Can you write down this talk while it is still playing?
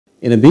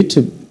In a bid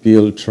to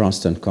build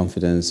trust and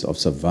confidence of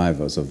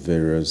survivors of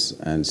various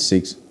and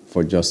seek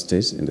for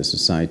justice in the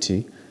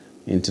society,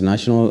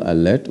 International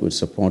Alert, with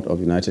support of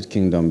United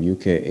Kingdom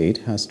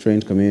UKaid, has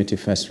trained community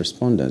first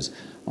responders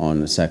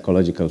on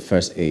psychological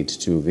first aid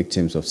to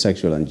victims of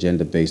sexual and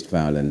gender-based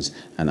violence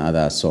and other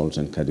assaults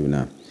in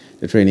Kaduna.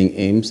 The training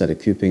aims at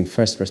equipping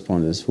first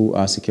responders who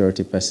are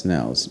security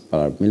personnel,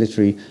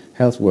 paramilitary,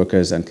 health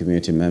workers and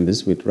community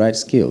members with right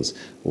skills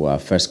who are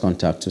first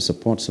contact to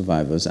support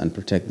survivors and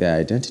protect their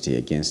identity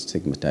against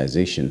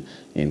stigmatization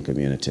in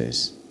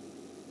communities.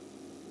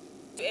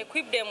 To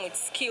equip them with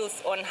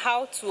skills on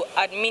how to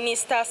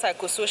administer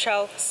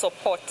psychosocial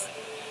support.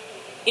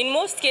 In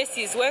most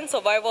cases, when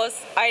survivors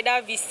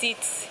either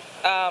visit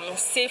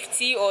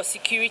safety or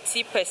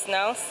security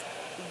personnel,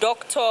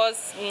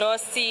 doctors,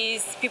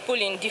 nurses, people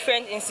in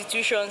different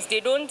institutions, they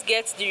don't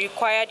get the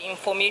required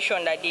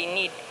information that they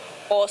need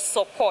or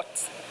support.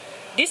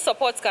 This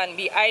support can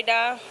be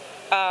either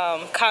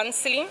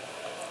counseling,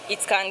 it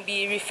can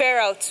be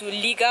referral to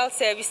legal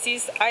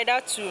services, either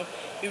to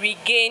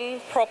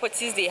regain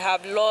properties they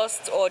have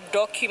lost or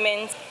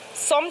documents.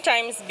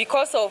 Sometimes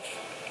because of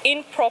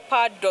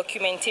improper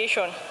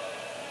documentation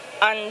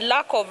and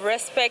lack of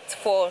respect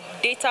for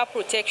data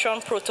protection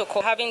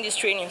protocol, having this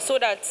training so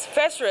that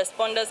first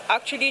responders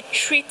actually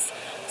treat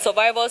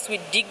survivors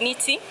with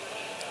dignity,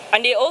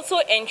 and they also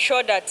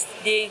ensure that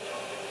they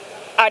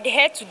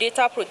adhere to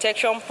data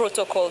protection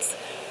protocols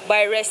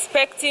by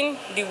respecting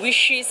the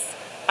wishes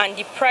and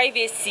the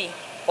privacy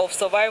of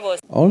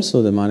survivors.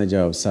 Also, the manager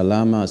of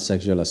Salama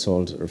Sexual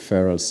Assault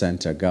Referral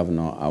Center,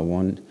 Governor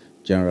Awon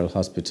General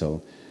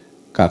Hospital,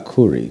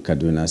 Kakuri,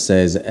 Kaduna,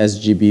 says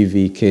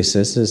SGBV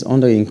cases is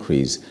on the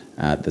increase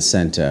at the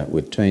center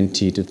with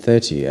 20 to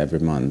 30 every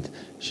month.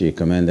 She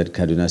commended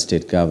Kaduna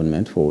State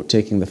government for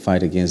taking the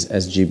fight against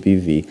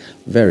SGBV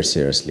very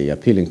seriously,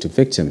 appealing to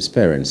victims,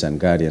 parents and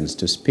guardians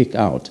to speak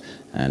out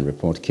and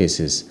report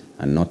cases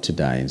and not to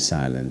die in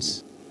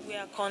silence.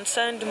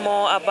 Concerned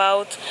more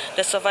about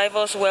the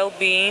survivors'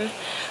 well-being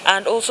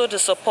and also the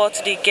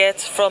support they get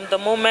from the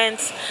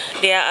moment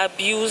they are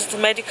abused,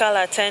 medical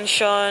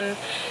attention,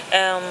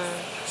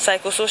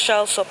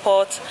 psychosocial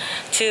support,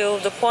 till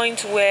the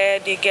point where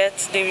they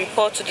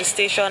report to the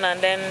station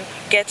and then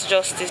get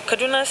justice.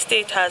 Kaduna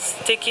State has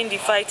taken the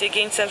fight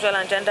against sexual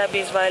and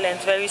gender-based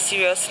violence very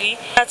seriously.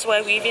 That's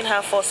why we even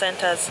have 4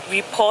 centers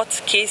report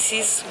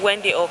cases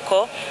when they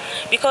occur,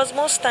 because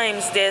most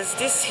times there's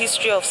this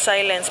history of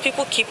silence.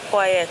 People keep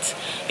quiet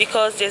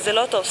because there's a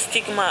lot of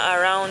stigma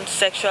around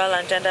sexual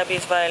and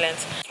gender-based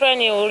violence.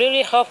 Training will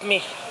really help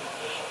me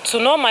to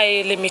know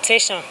my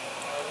limitation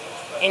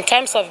in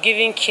terms of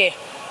giving care.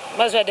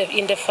 That's why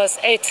in the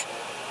first aid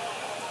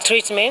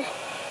treatment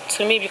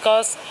to me,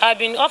 because I've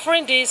been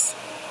offering this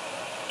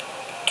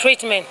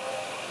treatment,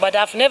 but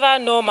I've never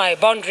known my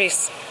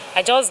boundaries.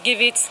 I just give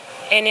it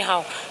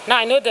anyhow. Now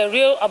I know the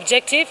real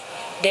objective,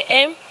 the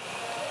aim,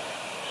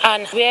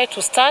 and where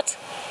to start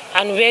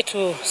and where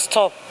to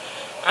stop,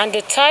 and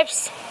the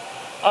types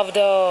of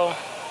the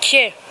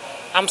care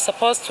I'm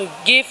supposed to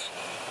give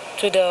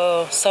to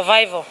the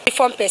survivor.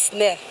 From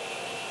personnel,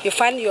 you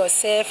find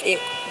yourself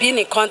being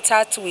in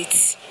contact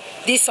with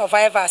these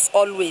survivors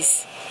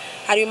always,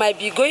 and you might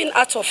be going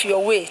out of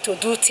your way to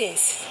do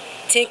things,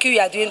 thinking you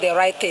are doing the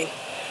right thing.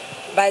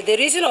 By the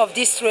reason of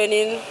this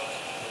training,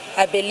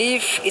 I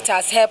believe it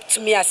has helped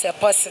me as a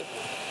person,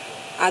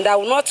 and I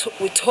will not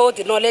withhold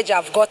the knowledge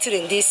I've gotten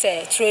in this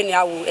training.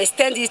 I will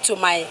extend it to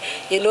my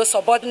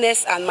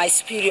subordinates and my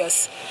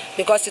superiors,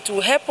 because it will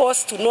help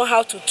us to know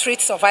how to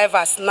treat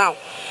survivors now.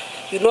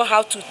 You know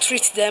how to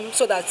treat them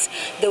so that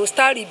they will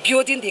start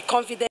rebuilding the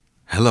confidence.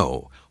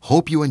 Hello,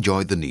 hope you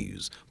enjoyed the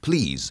news.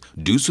 Please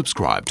do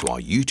subscribe to our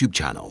YouTube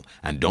channel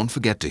and don't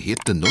forget to hit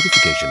the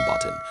notification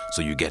button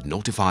so you get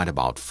notified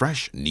about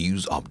fresh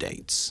news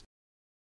updates.